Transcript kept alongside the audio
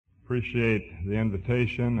appreciate the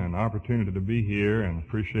invitation and opportunity to be here, and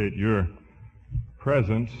appreciate your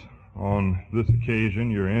presence on this occasion,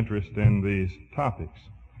 your interest in these topics.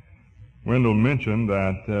 Wendell mentioned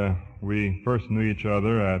that we first knew each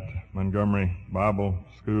other at Montgomery Bible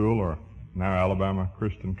School, or now Alabama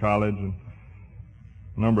Christian College, a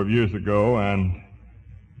number of years ago, and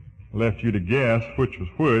left you to guess which was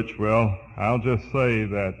which. Well, I'll just say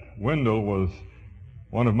that Wendell was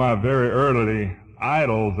one of my very early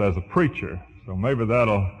idols as a preacher, so maybe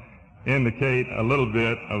that'll indicate a little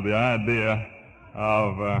bit of the idea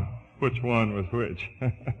of which one was which.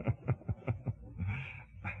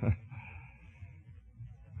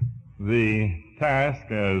 The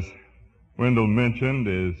task, as Wendell mentioned,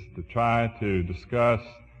 is to try to discuss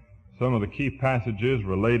some of the key passages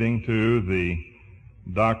relating to the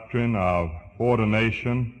doctrine of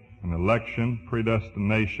ordination and election,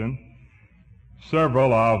 predestination.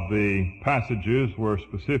 Several of the passages were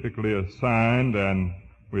specifically assigned, and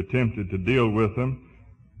we attempted to deal with them,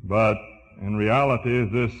 but in reality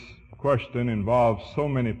this question involves so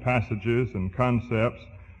many passages and concepts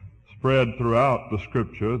spread throughout the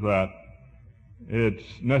Scripture that it's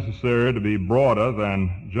necessary to be broader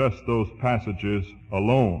than just those passages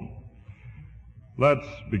alone. Let's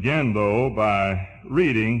begin, though, by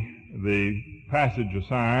reading the passage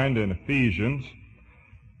assigned in Ephesians.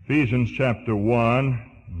 Ephesians chapter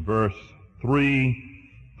 1, verse 3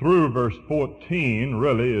 through verse 14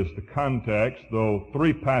 really is the context, though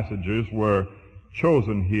three passages were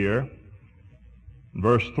chosen here.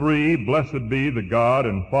 Verse 3, "Blessed be the God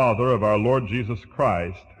and Father of our Lord Jesus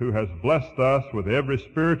Christ, who has blessed us with every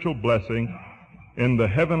spiritual blessing in the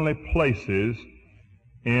heavenly places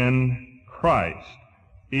in Christ,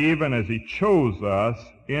 even as He chose us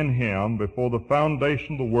in Him before the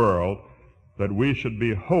foundation of the world, that we should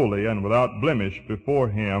be holy and without blemish before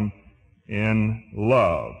Him in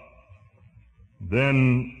love."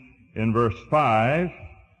 Then in verse 5,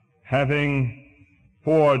 "Having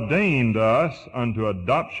foreordained us unto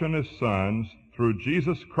adoption as sons through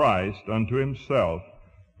Jesus Christ unto Himself,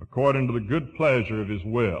 according to the good pleasure of His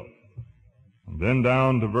will." And then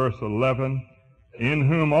down to verse 11, "In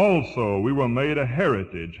whom also we were made a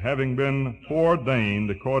heritage, having been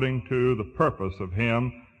foreordained according to the purpose of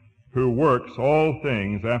Him who works all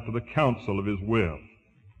things after the counsel of His will."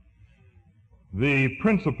 The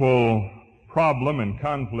principal problem and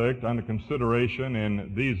conflict under consideration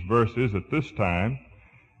in these verses at this time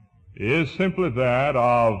is simply that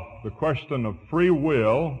of the question of free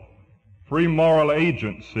will, free moral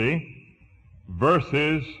agency,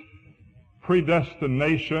 versus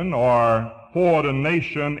predestination or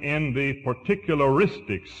foreordination in the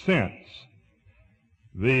particularistic sense.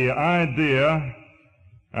 The idea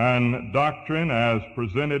and doctrine as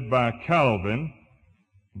presented by Calvin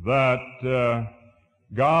that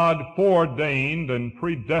God foreordained and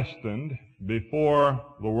predestined before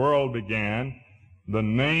the world began the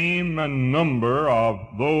name and number of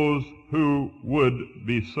those who would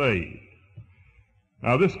be saved.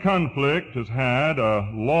 Now, this conflict has had a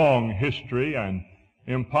long history, and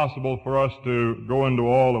impossible for us to go into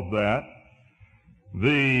all of that.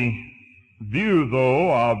 The view,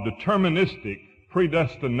 though, of deterministic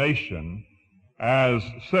predestination as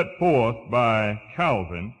set forth by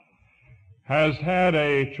Calvin has had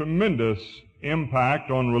a tremendous impact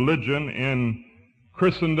on religion in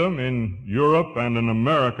Christendom, in Europe, and in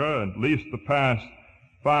America, at least the past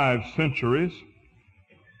 5 centuries.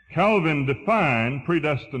 Calvin defined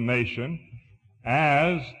predestination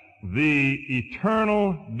as the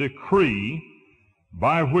eternal decree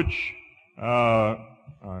by which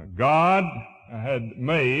God had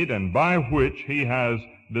made and by which He has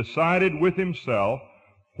decided with Himself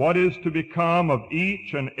what is to become of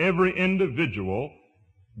each and every individual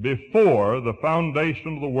before the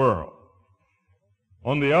foundation of the world.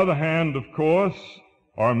 On the other hand, of course,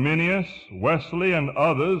 Arminius, Wesley, and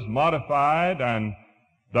others modified and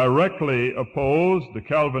directly opposed the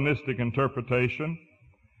Calvinistic interpretation,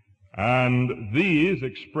 and these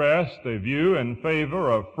expressed a view in favor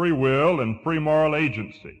of free will and free moral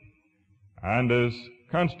agency, and has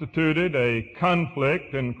constituted a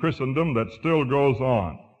conflict in Christendom that still goes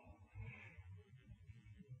on.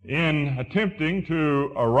 In attempting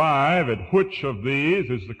to arrive at which of these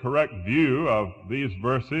is the correct view of these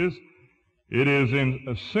verses, it is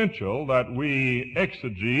essential that we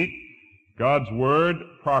exegete God's Word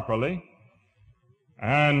properly,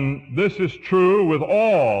 and this is true with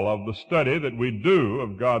all of the study that we do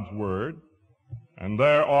of God's Word, and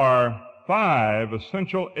there are 5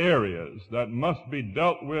 essential areas that must be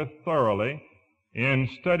dealt with thoroughly in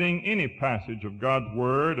studying any passage of God's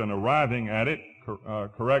Word and arriving at its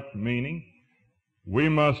correct meaning. We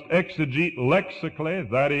must exegete lexically,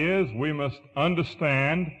 that is, we must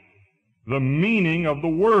understand the meaning of the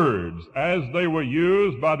words as they were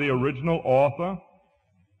used by the original author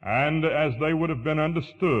and as they would have been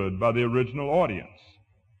understood by the original audience.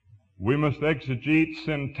 We must exegete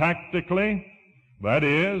syntactically, that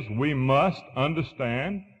is, we must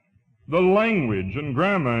understand the language and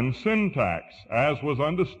grammar and syntax as was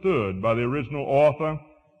understood by the original author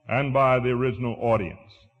and by the original audience.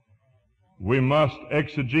 We must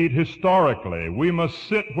exegete historically. We must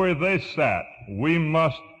sit where they sat. We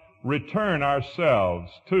must return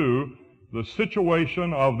ourselves to the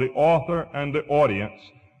situation of the author and the audience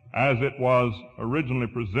as it was originally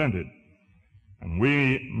presented. And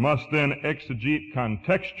we must then exegete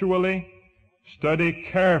contextually, study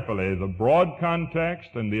carefully the broad context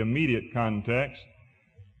and the immediate context,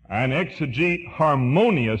 and exegete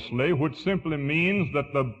harmoniously, which simply means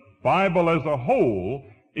that the Bible as a whole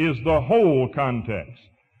is the whole context.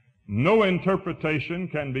 No interpretation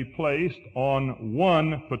can be placed on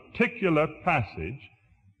one particular passage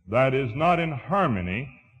that is not in harmony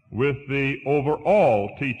with the overall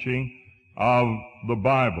teaching of the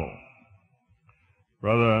Bible.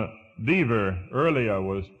 Brother Deaver earlier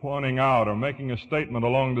was pointing out or making a statement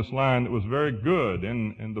along this line that was very good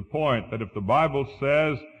in the point that if the Bible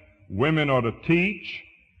says women are to teach,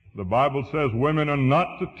 the Bible says women are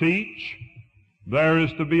not to teach, there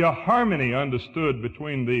is to be a harmony understood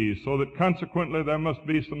between these, so that consequently there must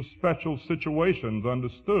be some special situations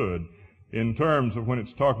understood in terms of when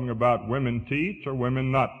it's talking about women teach or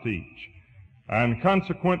women not teach. And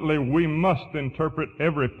consequently we must interpret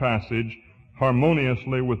every passage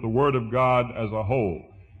harmoniously with the Word of God as a whole.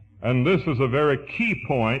 And this is a very key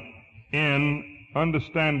point in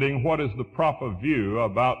understanding what is the proper view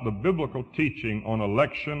about the biblical teaching on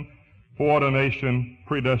election, foreordination,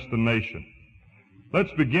 predestination.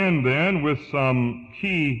 Let's begin then with some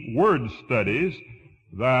key word studies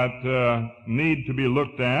that need to be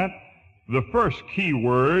looked at. The first key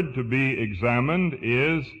word to be examined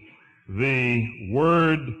is the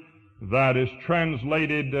word that is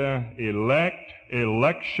translated elect,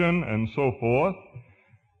 election, and so forth.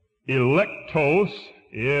 Electos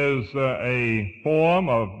is a form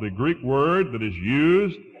of the Greek word that is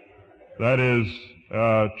used, that is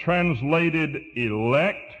translated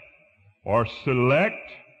elect or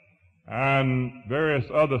select, and various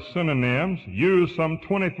other synonyms, used some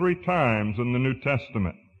 23 times in the New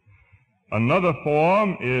Testament. Another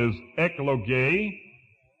form is ekloge,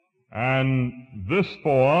 and this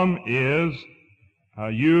form is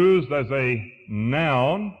used as a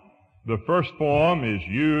noun. The first form is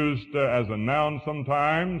used as a noun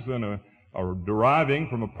sometimes or deriving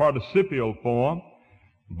from a participial form,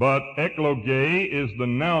 but ekloge is the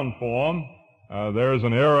noun form. There is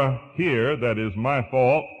an error here that is my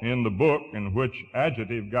fault in the book, in which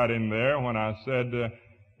adjective got in there when I said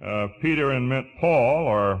Peter and meant Paul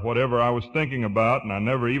or whatever I was thinking about, and I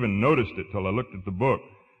never even noticed it till I looked at the book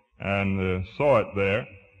and saw it there.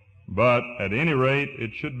 But at any rate,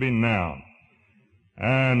 it should be noun.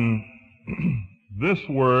 And this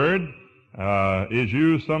word is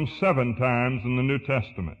used some 7 times in the New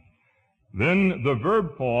Testament. Then the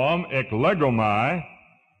verb form eklegomai,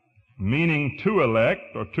 meaning to elect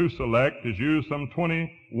or to select, is used some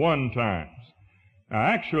 21 times. Now,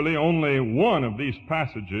 actually, only one of these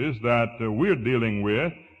passages that we're dealing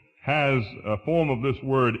with has a form of this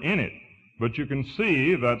word in it. But you can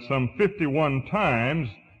see that some 51 times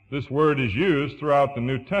this word is used throughout the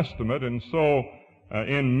New Testament, and so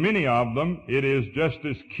in many of them it is just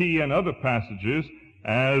as key in other passages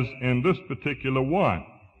as in this particular one.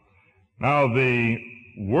 Now, the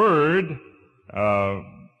word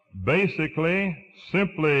basically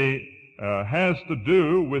simply has to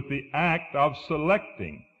do with the act of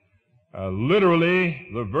selecting. Literally,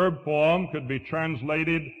 the verb form could be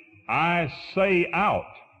translated, I say out,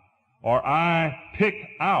 or I pick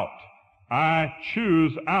out, I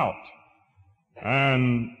choose out.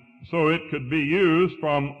 And so it could be used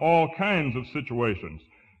from all kinds of situations.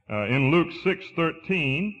 In Luke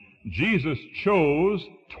 6:13, Jesus chose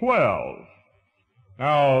 12.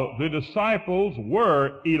 Now, the disciples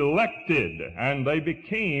were elected, and they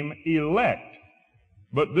became elect.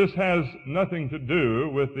 But this has nothing to do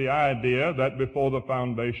with the idea that before the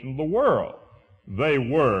foundation of the world, they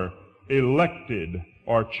were elected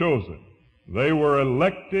or chosen. They were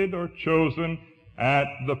elected or chosen at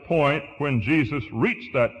the point when Jesus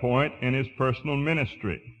reached that point in his personal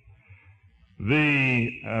ministry.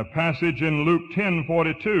 The passage in Luke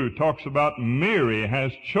 10:42 talks about Mary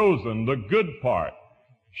has chosen the good part.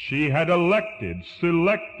 She had elected,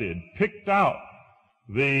 selected, picked out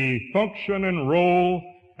the function and role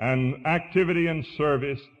and activity and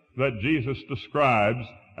service that Jesus describes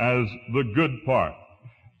as the good part.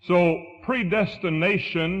 So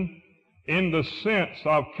predestination in the sense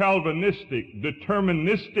of Calvinistic,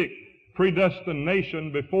 deterministic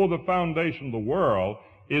predestination before the foundation of the world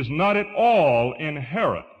is not at all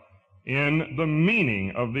inherent in the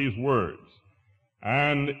meaning of these words.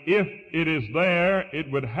 And if it is there,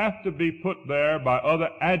 it would have to be put there by other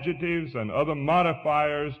adjectives and other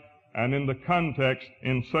modifiers and in the context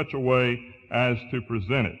in such a way as to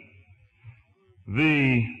present it.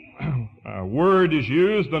 The word is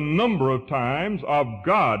used a number of times of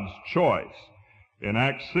God's choice. In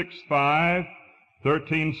Acts 6:5,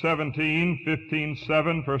 13:17,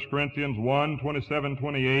 15:7, 1 Corinthians 1, 27,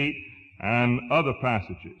 28, and other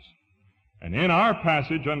passages. And in our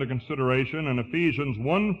passage under consideration in Ephesians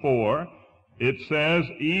 1:4, it says,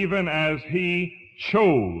 even as he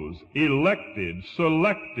chose, elected,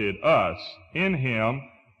 selected us in him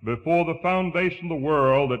before the foundation of the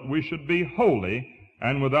world, that we should be holy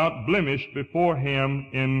and without blemish before him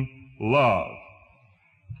in love.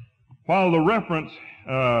 While the reference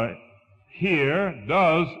here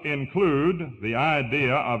does include the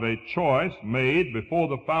idea of a choice made before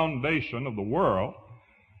the foundation of the world,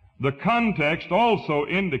 the context also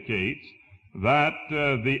indicates that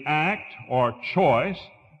the act or choice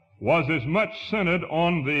was as much centered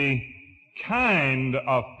on the kind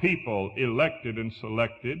of people elected and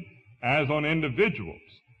selected as on individuals.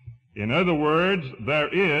 In other words, there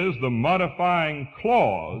is the modifying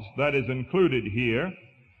clause that is included here,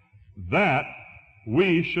 that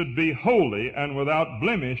we should be holy and without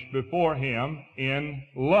blemish before him in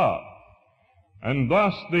love. And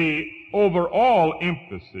thus the overall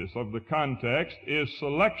emphasis of the context is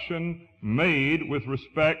selection made with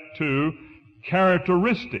respect to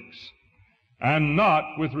characteristics and not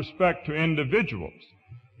with respect to individuals.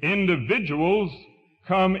 Individuals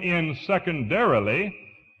come in secondarily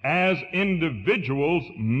as individuals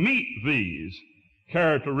meet these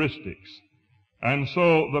characteristics. And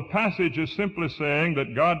so the passage is simply saying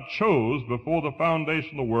that God chose before the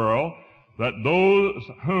foundation of the world that those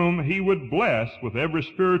whom he would bless with every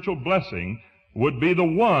spiritual blessing would be the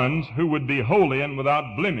ones who would be holy and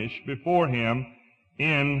without blemish before him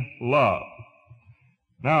in love.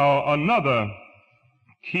 Now, another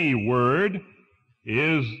key word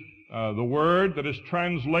is the word that is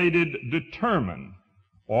translated determine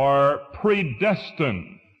or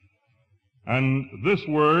predestined. And this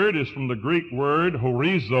word is from the Greek word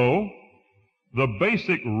horizo. The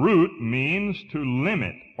basic root means to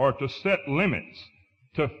limit or to set limits,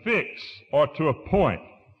 to fix or to appoint.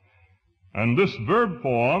 And this verb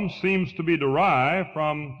form seems to be derived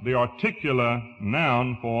from the articular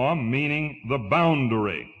noun form, meaning the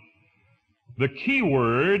boundary. The key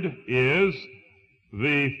word is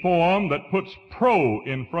the form that puts pro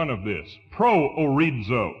in front of this,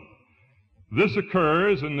 pro-orizo. This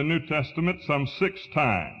occurs in the New Testament some 6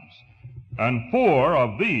 times, and 4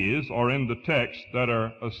 of these are in the text that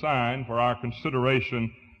are assigned for our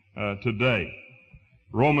consideration today.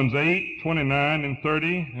 Romans 8, 29 and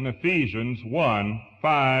 30, and Ephesians 1,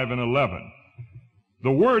 5 and 11.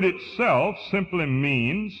 The word itself simply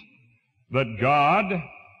means that God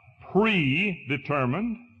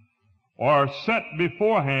predetermined or set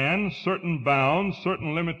beforehand certain bounds,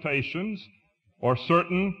 certain limitations, or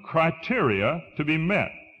certain criteria to be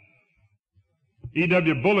met.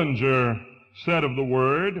 E.W. Bullinger said of the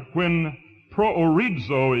word, when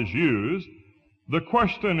pro-orizo is used, the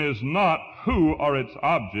question is not who are its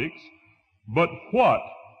objects, but what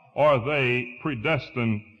are they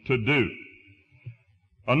predestined to do.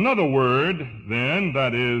 Another word, then,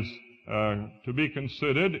 that is to be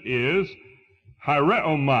considered is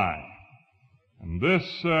hiereomai. And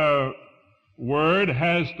this word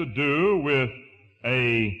has to do with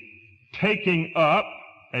a taking up,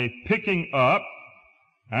 a picking up,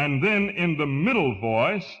 and then in the middle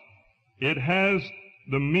voice, it has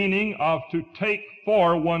the meaning of to take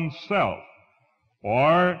for oneself,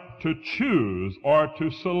 or to choose, or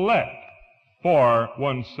to select for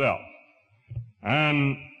oneself.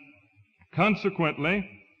 And consequently,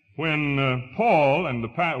 when Paul, and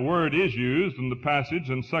the word is used in the passage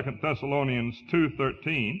in 2 Thessalonians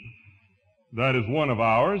 2:13, that is one of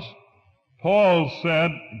ours, Paul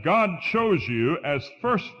said, God chose you as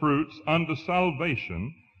firstfruits unto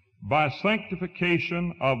salvation by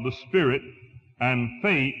sanctification of the Spirit and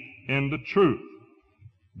faith in the truth.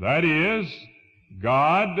 That is,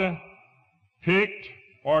 God picked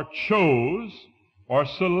or chose or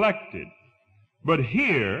selected. But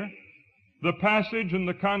here, the passage and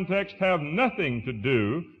the context have nothing to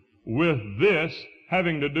do with this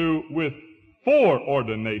having to do with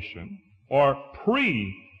foreordination or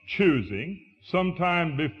predestination. choosing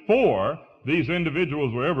sometime before these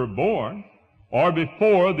individuals were ever born, or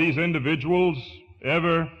before these individuals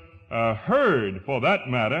ever heard, for that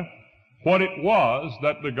matter, what it was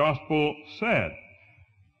that the gospel said.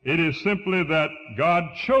 It is simply that God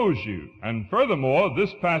chose you. And furthermore,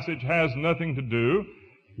 this passage has nothing to do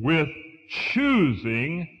with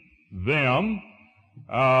choosing them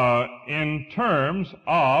in terms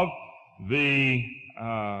of the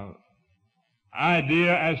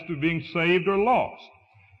idea as to being saved or lost.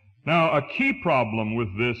 Now, a key problem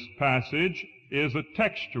with this passage is a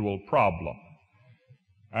textual problem.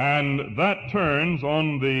 And that turns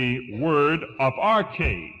on the word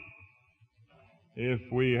aparche. If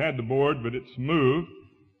we had the board, but it's moved.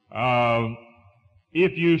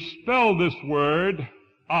 If you spell this word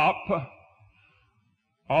up,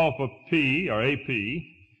 off of P, or AP,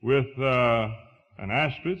 with an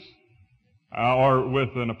asterisk, or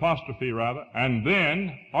with an apostrophe rather, and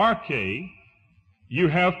then arche, you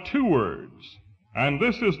have two words. And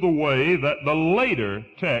this is the way that the later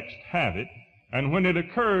texts have it. And when it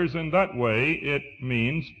occurs in that way, it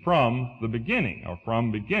means from the beginning, or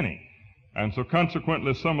from beginning. And so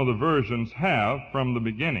consequently, some of the versions have from the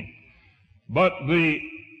beginning. But the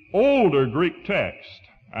older Greek text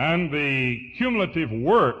and the cumulative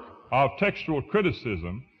work of textual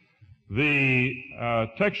criticism, the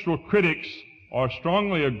textual critics are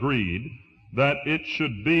strongly agreed that it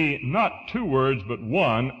should be not two words but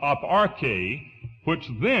one, aparche, which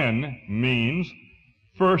then means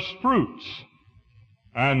first fruits,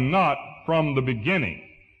 and not from the beginning.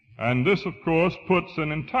 And this, of course, puts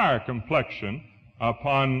an entire complexion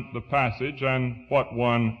upon the passage and what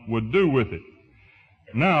one would do with it.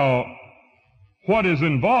 Now, what is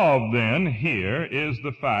involved then here is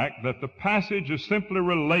the fact that the passage is simply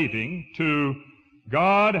relating to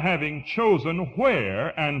God having chosen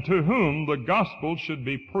where and to whom the gospel should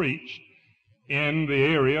be preached in the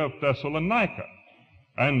area of Thessalonica.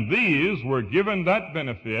 And these were given that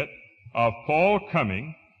benefit of Paul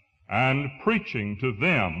coming and preaching to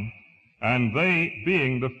them, and they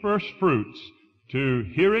being the first fruits to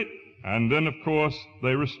hear it, and then, of course,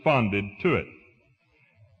 they responded to it.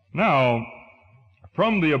 Now,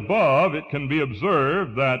 from the above, it can be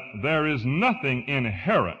observed that there is nothing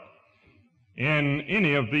inherent in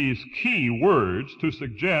any of these key words to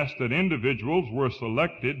suggest that individuals were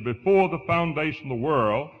selected before the foundation of the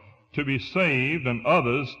world to be saved, and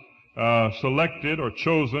others selected or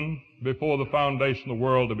chosen before the foundation of the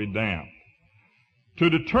world to be damned. To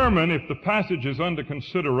determine if the passages under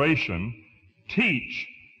consideration teach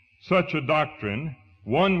such a doctrine,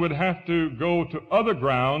 one would have to go to other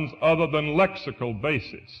grounds other than lexical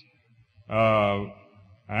basis.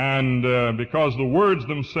 Because the words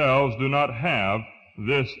themselves do not have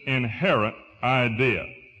this inherent idea.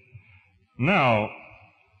 Now,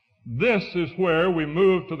 this is where we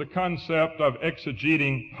move to the concept of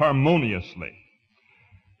exegeting harmoniously.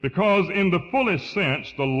 Because in the fullest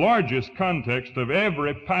sense, the largest context of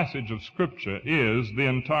every passage of Scripture is the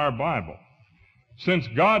entire Bible. Since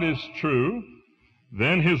God is true,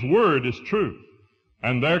 then His Word is true.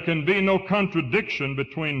 And there can be no contradiction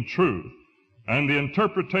between truth and the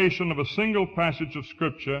interpretation of a single passage of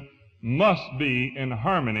Scripture must be in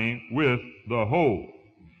harmony with the whole.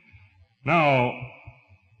 Now,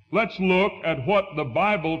 let's look at what the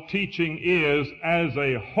Bible teaching is as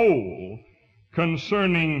a whole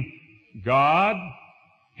concerning God,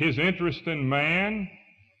 His interest in man,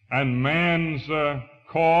 and man's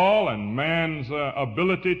call, and man's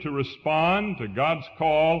ability to respond to God's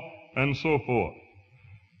call, and so forth.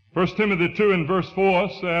 1 Timothy 2 and verse 4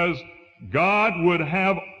 says, God would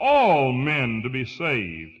have all men to be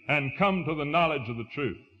saved and come to the knowledge of the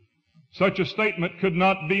truth. Such a statement could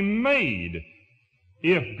not be made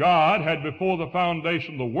if God had before the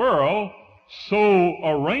foundation of the world so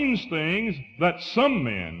arranged things that some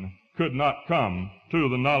men could not come to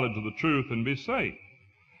the knowledge of the truth and be saved.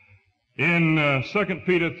 In 2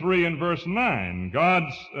 Peter 3 and verse 9,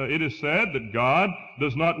 it is said that God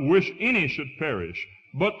does not wish any should perish,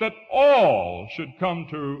 but that all should come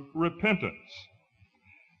to repentance.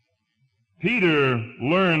 Peter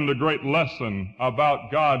learned a great lesson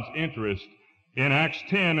about God's interest in Acts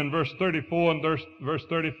 10 and verse 34 and verse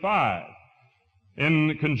 35,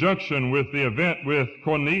 in conjunction with the event with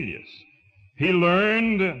Cornelius. He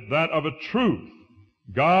learned that of a truth,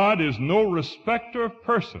 God is no respecter of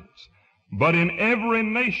persons, but in every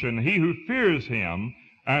nation he who fears Him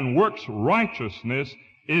and works righteousness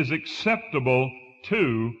is acceptable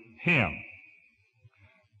to Him.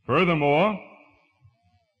 Furthermore,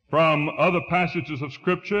 from other passages of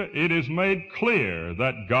Scripture, it is made clear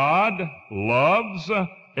that God loves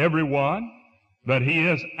everyone, that he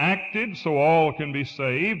has acted so all can be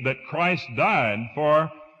saved, that Christ died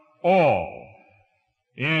for all.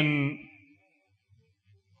 In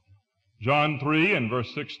John 3 and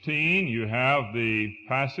verse 16, you have the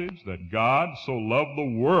passage that God so loved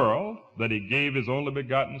the world that he gave his only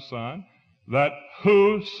begotten Son, that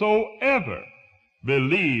whosoever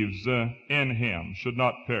believes in him should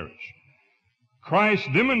not perish. Christ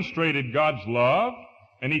demonstrated God's love,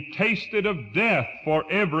 and he tasted of death for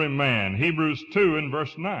every man. Hebrews 2 and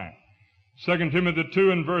verse 9. 2 Timothy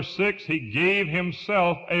 2 and verse 6, he gave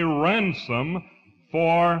himself a ransom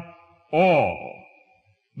for all.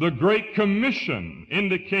 The Great Commission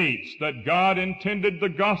indicates that God intended the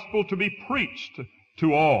gospel to be preached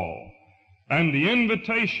to all. And the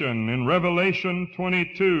invitation in Revelation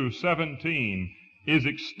 22:17 is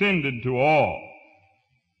extended to all.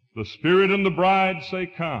 The Spirit and the bride say,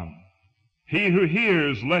 "Come." He who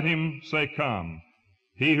hears, let him say, "Come."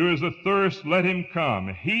 He who is athirst, let him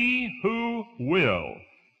come. He who will,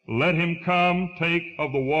 let him come take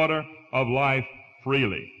of the water of life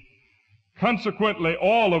freely. Consequently,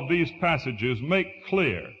 all of these passages make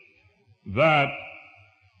clear that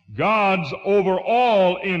God's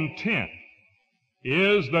overall intent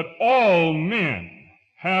is that all men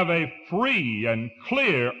have a free and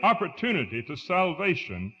clear opportunity to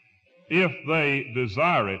salvation if they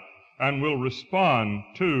desire it and will respond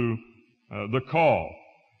to the call.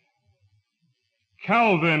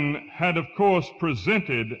 Calvin had, of course,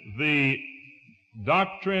 presented the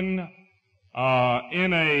doctrine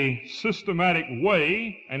in a systematic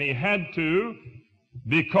way, and he had to,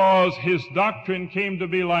 because his doctrine came to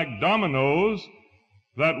be like dominoes,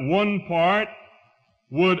 that one part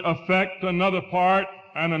would affect another part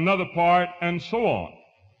and so on.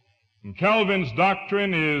 And Calvin's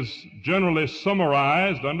doctrine is generally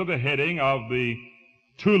summarized under the heading of the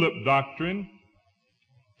tulip doctrine,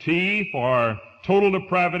 T for total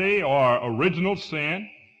depravity or original sin,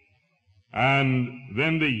 and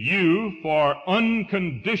then the U for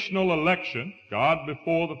unconditional election. God,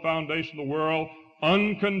 before the foundation of the world,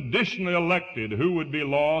 unconditionally elected who would be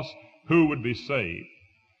lost, who would be saved.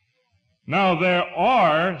 Now, there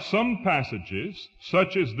are some passages,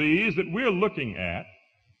 such as these that we're looking at,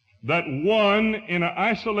 that one, in an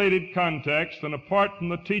isolated context and apart from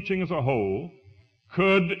the teaching as a whole,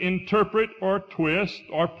 could interpret or twist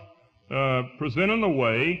or present in a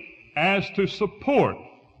way as to support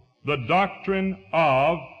the doctrine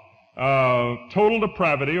of total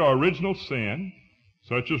depravity or original sin,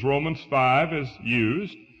 such as Romans 5 is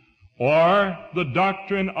used, or the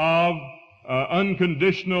doctrine of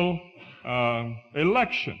unconditional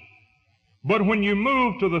election. But when you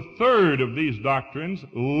move to the third of these doctrines,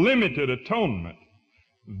 limited atonement,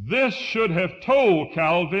 this should have told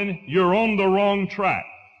Calvin, you're on the wrong track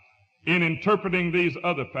in interpreting these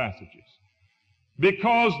other passages.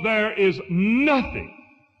 Because there is nothing,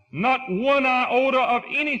 not one iota of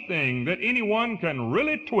anything that anyone can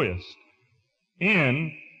really twist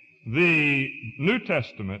in the New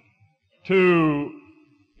Testament to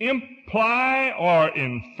imply or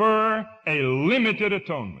infer a limited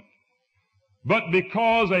atonement. But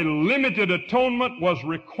because a limited atonement was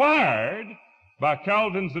required by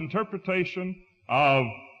Calvin's interpretation of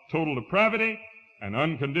total depravity and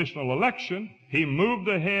unconditional election, he moved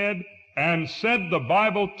ahead and said the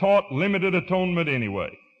Bible taught limited atonement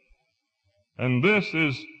anyway. And this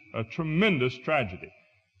is a tremendous tragedy.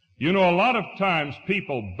 You know, a lot of times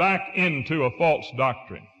people back into a false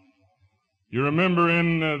doctrine. You remember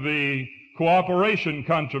in the cooperation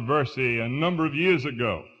controversy a number of years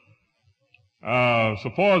ago,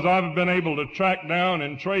 so far as I've been able to track down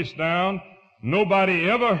and trace down, nobody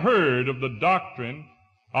ever heard of the doctrine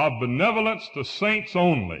of benevolence to saints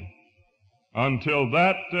only until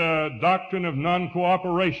that doctrine of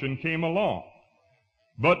non-cooperation came along.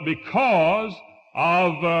 But because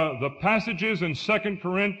of the passages in 2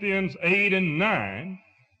 Corinthians 8 and 9,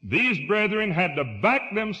 these brethren had to back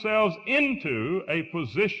themselves into a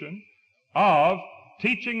position of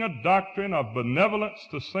teaching a doctrine of benevolence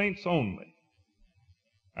to saints only.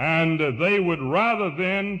 And they would rather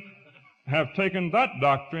then have taken that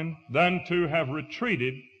doctrine than to have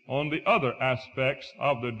retreated on the other aspects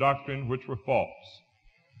of the doctrine which were false.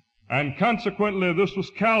 And consequently, this was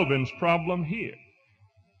Calvin's problem here.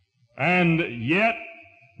 And yet,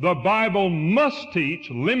 the Bible must teach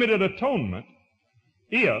limited atonement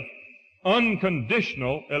if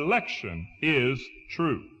unconditional election is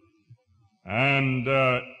true. And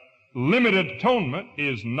limited atonement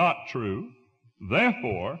is not true.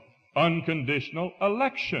 Therefore, unconditional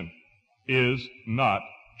election is not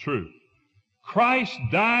true. Christ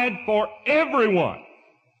died for everyone.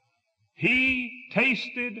 He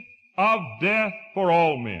tasted of death for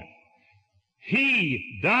all men.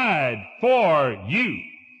 He died for you.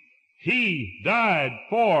 He died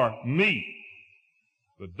for me.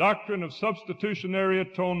 The doctrine of substitutionary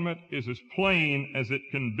atonement is as plain as it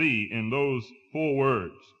can be in those 4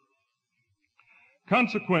 words.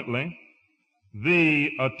 Consequently, the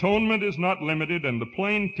atonement is not limited, and the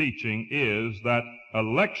plain teaching is that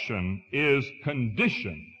election is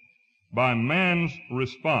conditioned by man's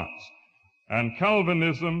response, and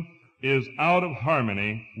Calvinism is out of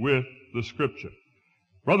harmony with the Scripture.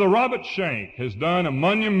 Brother Robert Shank has done a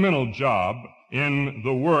monumental job in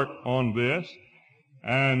the work on this,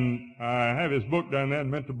 and I have his book down there and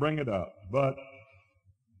meant to bring it up, but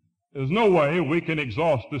there's no way we can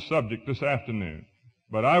exhaust this subject this afternoon.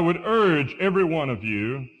 But I would urge every one of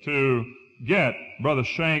you to get Brother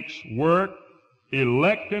Shank's work,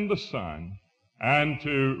 Elect in the Son, and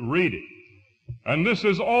to read it. And this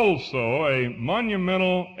is also a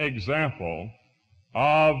monumental example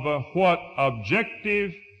of what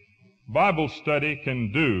objective Bible study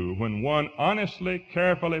can do when one honestly,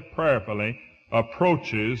 carefully, prayerfully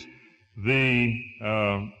approaches the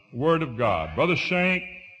Word of God. Brother Shank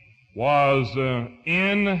was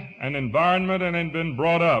in an environment and had been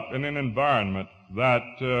brought up in an environment that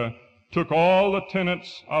took all the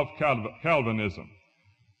tenets of Calvinism.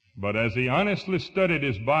 But as he honestly studied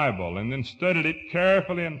his Bible and then studied it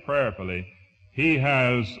carefully and prayerfully, he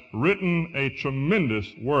has written a tremendous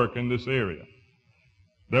work in this area.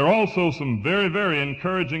 There are also some very, very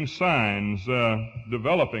encouraging signs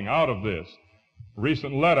developing out of this. A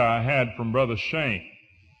recent letter I had from Brother Shank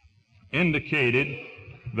indicated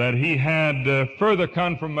that he had further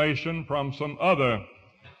confirmation from some other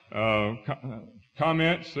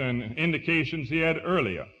comments and indications he had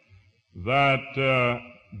earlier that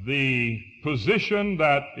the position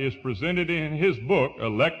that is presented in his book,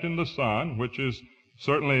 Elect in the Son, which is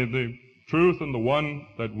certainly the truth and the one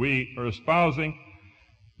that we are espousing,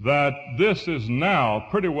 that this is now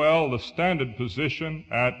pretty well the standard position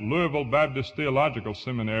at Louisville Baptist Theological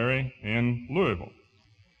Seminary in Louisville.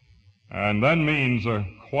 And that means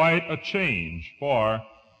quite a change for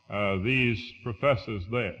these professors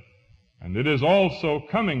there. And it is also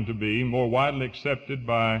coming to be more widely accepted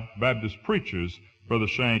by Baptist preachers, Brother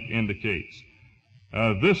Shank indicates.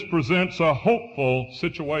 This presents a hopeful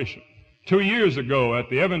situation. 2 years ago at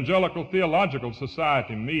the Evangelical Theological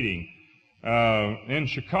Society meeting in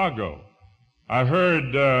Chicago, I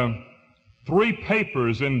heard 3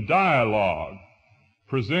 papers in dialogue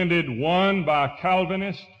presented, one by a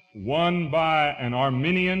Calvinist, one by an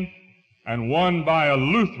Arminian, and one by a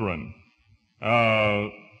Lutheran,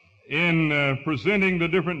 in presenting the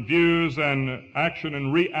different views and action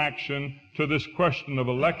and reaction to this question of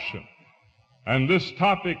election. And this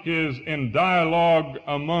topic is in dialogue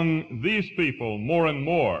among these people more and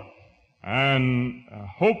more. And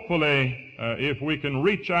hopefully, if we can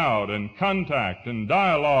reach out and contact and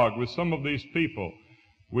dialogue with some of these people,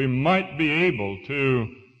 we might be able to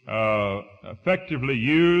effectively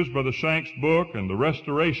use Brother Shank's book and the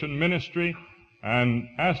restoration ministry and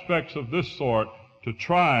aspects of this sort to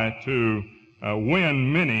try to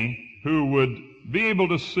win many who would be able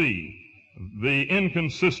to see the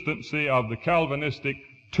inconsistency of the Calvinistic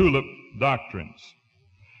tulip doctrines.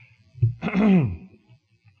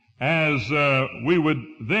 As we would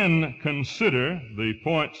then consider the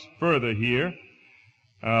points further here,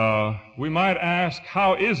 we might ask,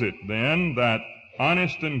 how is it then that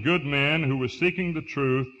honest and good men who were seeking the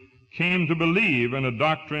truth came to believe in a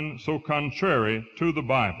doctrine so contrary to the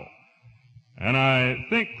Bible? And I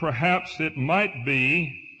think perhaps it might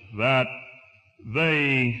be that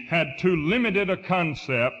they had too limited a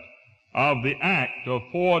concept of the act of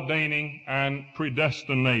foreordaining and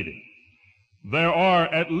predestinating. There are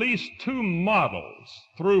at least 2 models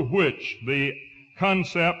through which the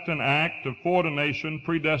concept and act of foreordination,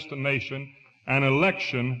 predestination, and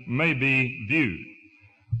election may be viewed.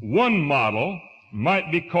 One model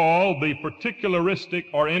might be called the particularistic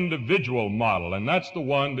or individual model, and that's the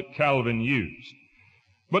one that Calvin used.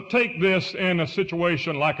 But take this in a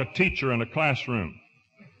situation like a teacher in a classroom.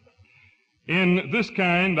 In this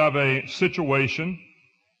kind of a situation,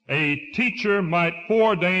 a teacher might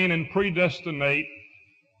foreordain and predestinate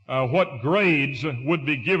what grades would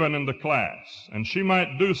be given in the class. And she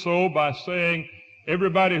might do so by saying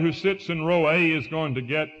everybody who sits in row A is going to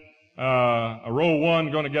get row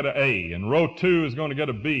 1 going to get an A, and row 2 is going to get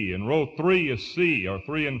a B, and row 3 is C, or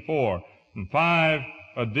 3 and 4, and 5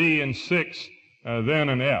 a D, and 6 then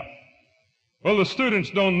an F. Well, the students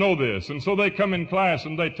don't know this, and so they come in class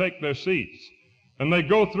and they take their seats, and they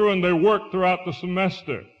go through and they work throughout the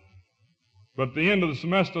semester. But at the end of the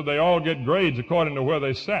semester, they all get grades according to where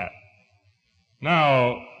they sat.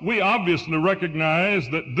 Now, we obviously recognize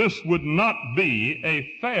that this would not be a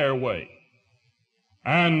fair way.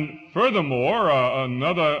 And furthermore,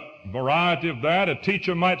 another variety of that, a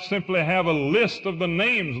teacher might simply have a list of the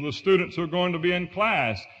names of the students who are going to be in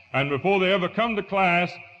class, and before they ever come to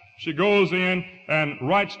class, she goes in and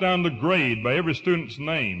writes down the grade by every student's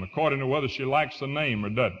name according to whether she likes the name or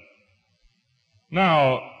doesn't.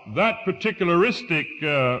 Now, that particularistic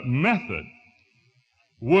method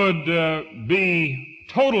would be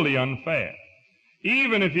totally unfair.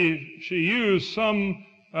 Even if she used some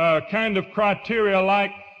kind of criteria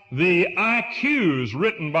like the IQs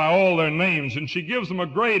written by all their names, and she gives them a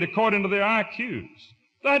grade according to their IQs.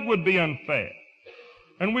 That would be unfair.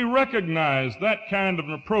 And we recognize that kind of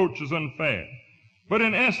an approach is unfair. But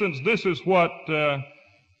in essence, this is what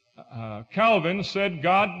Calvin said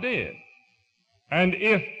God did. And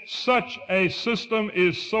if such a system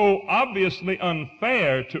is so obviously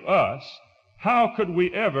unfair to us, how could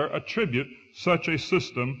we ever attribute such a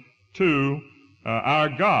system to our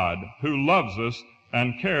God, who loves us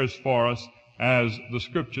and cares for us as the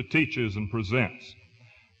Scripture teaches and presents?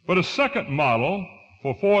 But a second model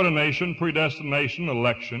for foreordination, predestination,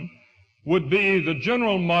 election would be the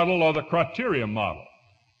general model or the criteria model.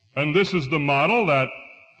 And this is the model that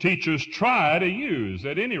teachers try to use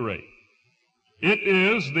at any rate. It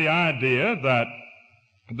is the idea that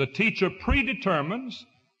the teacher predetermines,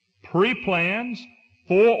 pre-plans,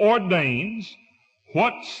 foreordains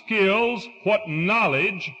what skills, what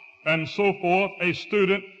knowledge, and so forth a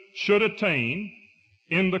student should attain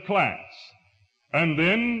in the class, and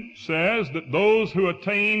then says that those who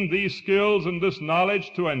attain these skills and this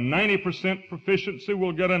knowledge to a 90% proficiency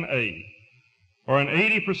will get an A, or an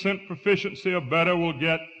 80% proficiency or better will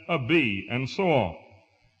get a B, and so on.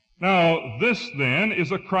 Now, this then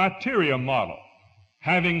is a criteria model,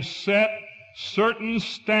 having set certain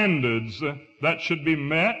standards that should be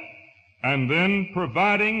met, and then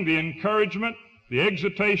providing the encouragement, the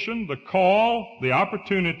exhortation, the call, the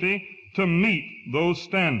opportunity to meet those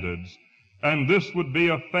standards. And this would be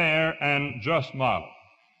a fair and just model.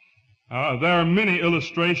 There are many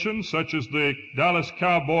illustrations, such as the Dallas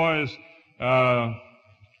Cowboys'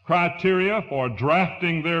 criteria for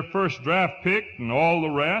drafting their first draft pick and all the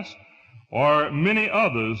rest, or many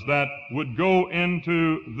others that would go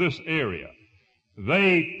into this area.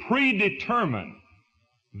 They predetermine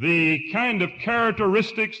the kind of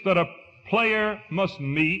characteristics that a player must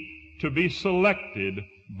meet to be selected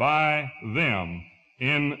by them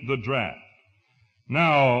in the draft.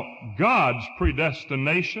 Now, God's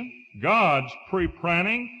predestination, God's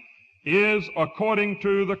pre-planning, is according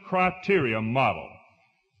to the criteria model.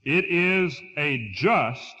 It is a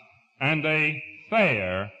just and a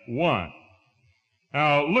fair one.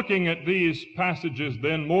 Now, looking at these passages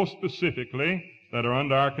then more specifically that are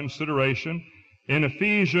under our consideration, in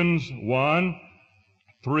Ephesians 1,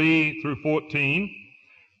 3 through 14,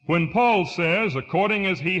 when Paul says, according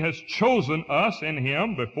as he has chosen us in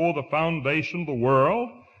him before the foundation of the world,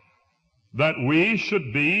 that we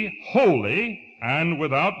should be holy and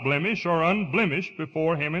without blemish or unblemished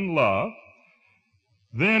before him in love,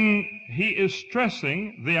 then he is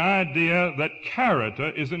stressing the idea that character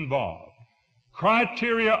is involved.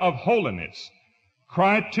 Criteria of holiness,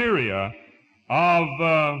 criteria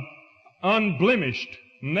of unblemished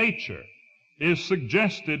nature is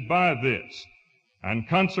suggested by this. And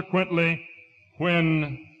consequently,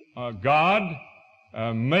 when God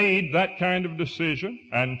made that kind of decision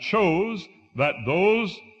and chose that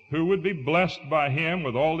those who would be blessed by him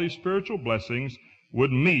with all these spiritual blessings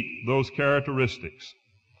would meet those characteristics.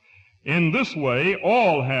 In this way,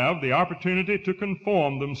 all have the opportunity to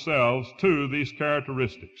conform themselves to these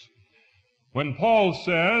characteristics. When Paul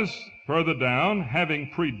says, further down,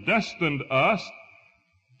 having predestined us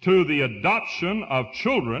to the adoption of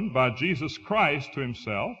children by Jesus Christ to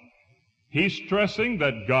himself, he's stressing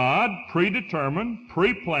that God predetermined,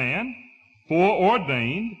 pre-planned,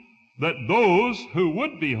 foreordained that those who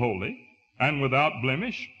would be holy and without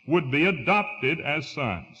blemish would be adopted as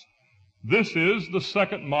sons. This is the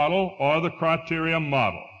second model, or the criteria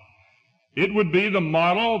model. It would be the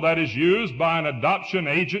model that is used by an adoption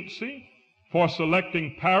agency for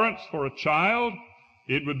selecting parents for a child.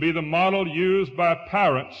 It would be the model used by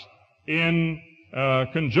parents in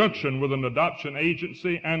conjunction with an adoption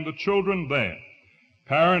agency and the children there.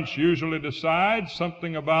 Parents usually decide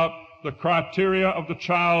something about the criteria of the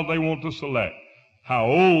child they want to select, how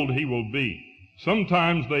old he will be.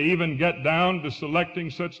 Sometimes they even get down to selecting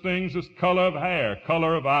such things as color of hair,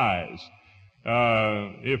 color of eyes,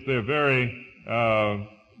 if they're very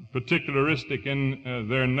particularistic in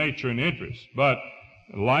their nature and interest. But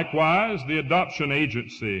likewise, the adoption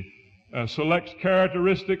agency selects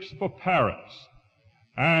characteristics for parents.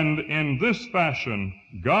 And in this fashion,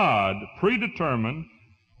 God predetermined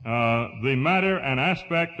the matter and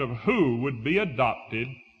aspect of who would be adopted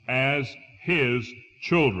as His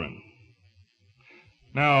children.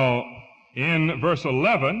 Now, in verse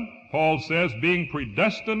 11, Paul says, being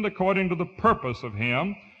predestined according to the purpose of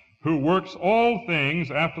Him who works all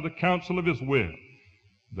things after the counsel of His will.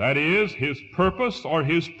 That is, His purpose or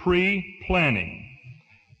His pre-planning.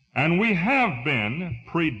 And we have been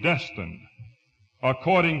predestined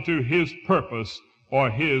according to His purpose or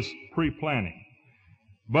His pre-planning.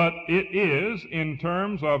 But it is in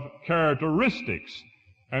terms of characteristics.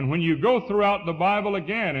 And when you go throughout the Bible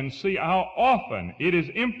again and see how often it is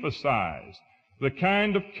emphasized, the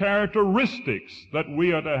kind of characteristics that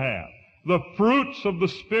we are to have, the fruits of the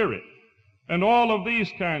Spirit, and all of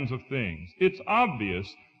these kinds of things, it's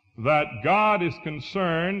obvious that God is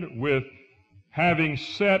concerned with having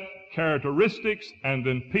set characteristics, and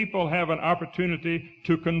then people have an opportunity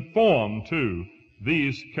to conform to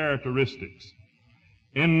these characteristics.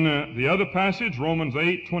 In the other passage, Romans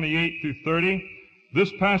 8:28 through 30,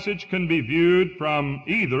 this passage can be viewed from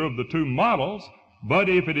either of the two models, but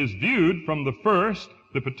if it is viewed from the first,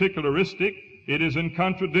 the particularistic, it is in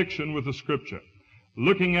contradiction with the Scripture.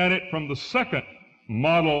 Looking at it from the second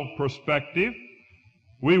model perspective,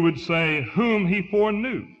 we would say, whom He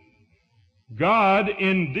foreknew. God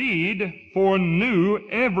indeed foreknew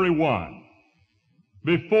everyone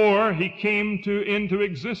before he came into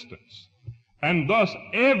existence. And thus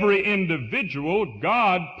every individual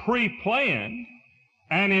God pre-planned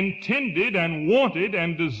and intended and wanted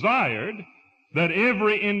and desired that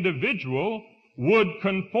every individual would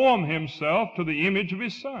conform himself to the image of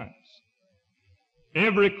his sons.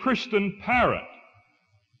 Every Christian parent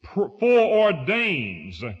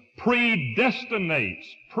foreordains, predestinates,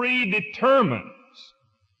 predetermines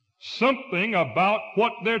something about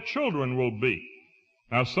what their children will be.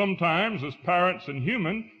 Now, sometimes as parents and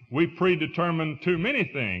human, we predetermine too many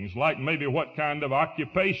things, like maybe what kind of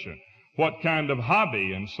occupation, what kind of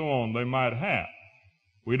hobby, and so on they might have.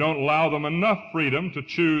 We don't allow them enough freedom to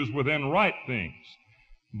choose within right things.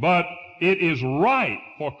 But it is right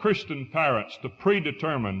for Christian parents to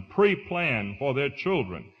predetermine, pre-plan for their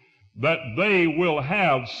children that they will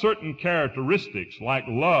have certain characteristics like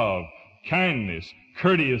love, kindness,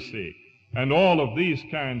 courtesy, and all of these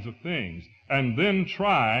kinds of things, and then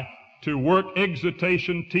try to work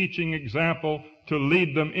exhortation, teaching, example to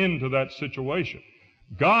lead them into that situation.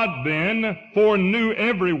 God then foreknew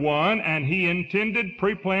everyone, and He intended,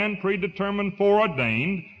 pre-planned, predetermined,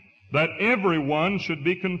 foreordained that everyone should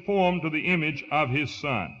be conformed to the image of His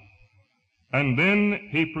Son. And then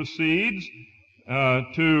He proceeds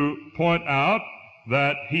to point out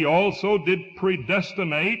that He also did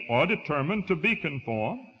predestinate or determine to be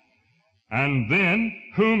conformed. And then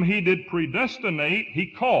whom He did predestinate,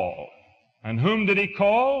 He called. And whom did He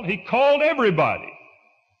call? He called everybody.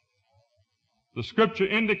 The Scripture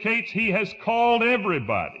indicates He has called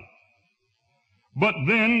everybody. But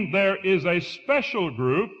then there is a special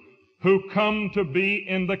group who come to be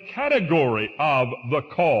in the category of the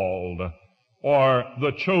called or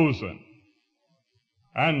the chosen.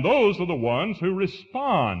 And those are the ones who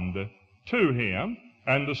respond to Him,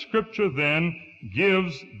 and the Scripture then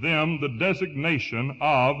gives them the designation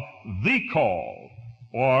of the called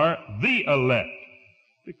or the elect,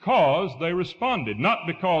 because they responded, not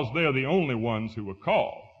because they're the only ones who were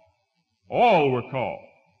called. All were called.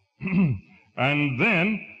 And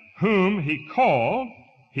then whom He called,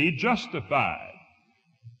 He justified.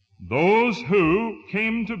 Those who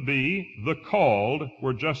came to be the called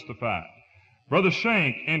were justified. Brother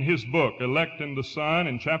Shank, in his book, Elect in the Son,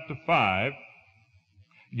 in chapter 5,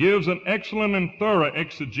 gives an excellent and thorough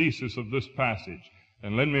exegesis of this passage.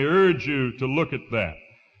 And let me urge you to look at that.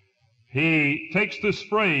 He takes this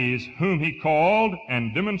phrase, whom He called,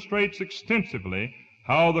 and demonstrates extensively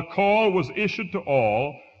how the call was issued to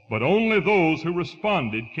all, but only those who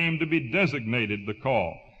responded came to be designated the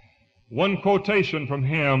call. One quotation from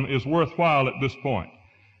him is worthwhile at this point.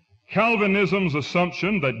 Calvinism's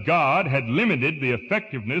assumption that God had limited the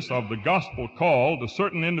effectiveness of the gospel call to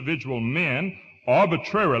certain individual men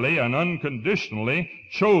arbitrarily and unconditionally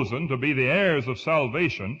chosen to be the heirs of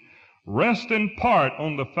salvation rests in part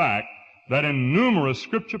on the fact that in numerous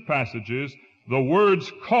Scripture passages the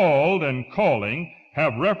words called and calling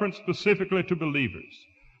have reference specifically to believers.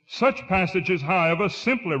 Such passages, however,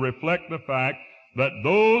 simply reflect the fact that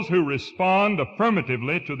those who respond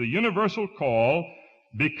affirmatively to the universal call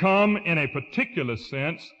become, in a particular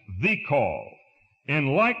sense, the call. In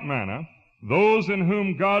like manner, those in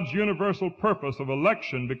whom God's universal purpose of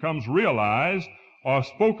election becomes realized are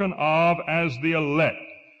spoken of as the elect,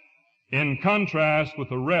 in contrast with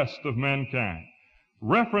the rest of mankind.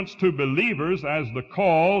 Reference to believers as the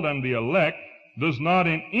called and the elect does not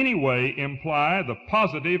in any way imply the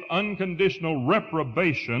positive, unconditional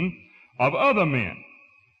reprobation of other men.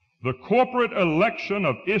 The corporate election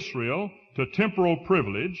of Israel to temporal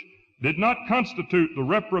privilege did not constitute the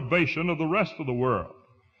reprobation of the rest of the world,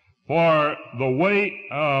 for the way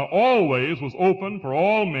always was open for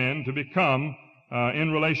all men to become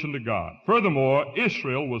in relation to God. Furthermore,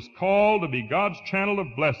 Israel was called to be God's channel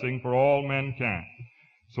of blessing for all mankind.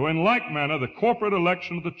 So in like manner, the corporate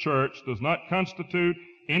election of the church does not constitute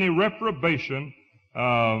any reprobation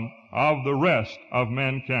of the rest of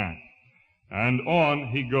mankind. And on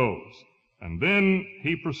he goes. And then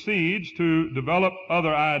he proceeds to develop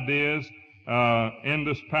other ideas in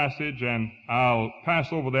this passage, and I'll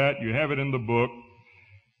pass over that. You have it in the book.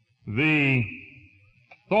 The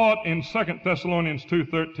thought in 2 Thessalonians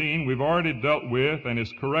 2:13 we've already dealt with and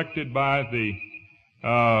is corrected by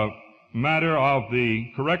the matter of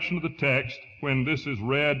the correction of the text when this is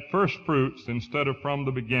read first fruits instead of from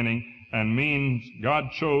the beginning, and means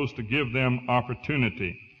God chose to give them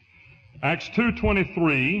opportunity. Acts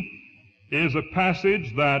 2:23 is a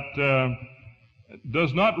passage that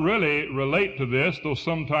does not really relate to this, though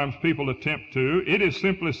sometimes people attempt to. It is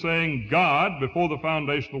simply saying God, before the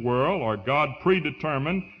foundation of the world, or God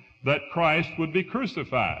predetermined that Christ would be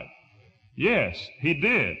crucified. Yes, he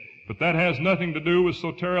did, but that has nothing to do with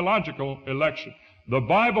soteriological election. The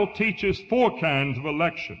Bible teaches four kinds of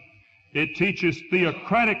election. It teaches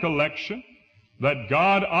theocratic election, that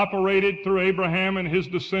God operated through Abraham and his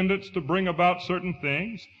descendants to bring about certain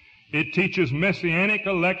things. It teaches messianic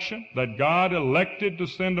election, that God elected to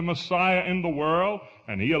send a Messiah in the world,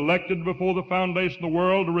 and he elected before the foundation of the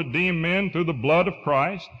world to redeem men through the blood of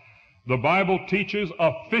Christ. The Bible teaches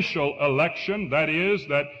official election, that is,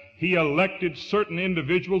 that he elected certain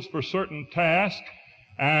individuals for certain tasks,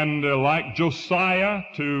 and like Josiah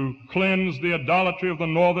to cleanse the idolatry of the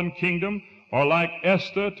northern kingdom, or like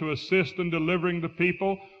Esther to assist in delivering the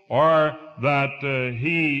people, or that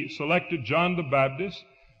he selected John the Baptist.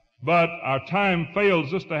 But our time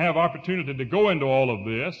fails us to have opportunity to go into all of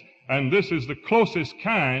this, and this is the closest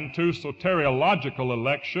kind to soteriological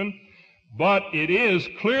election, but it is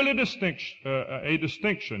clearly a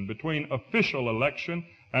distinction between official election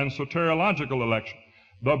and soteriological election.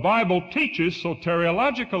 The Bible teaches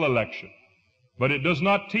soteriological election, but it does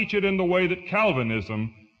not teach it in the way that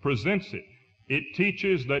Calvinism presents it. It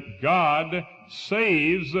teaches that God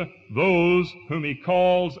saves those whom he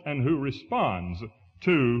calls and who responds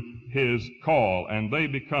to his call, and they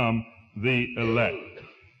become the elect.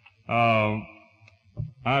 I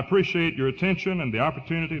appreciate your attention and the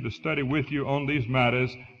opportunity to study with you on these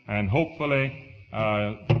matters, and hopefully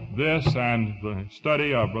this and the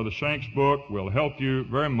study of Brother Shank's book will help you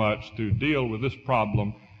very much to deal with this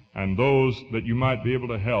problem and those that you might be able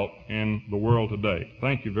to help in the world today.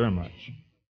 Thank you very much.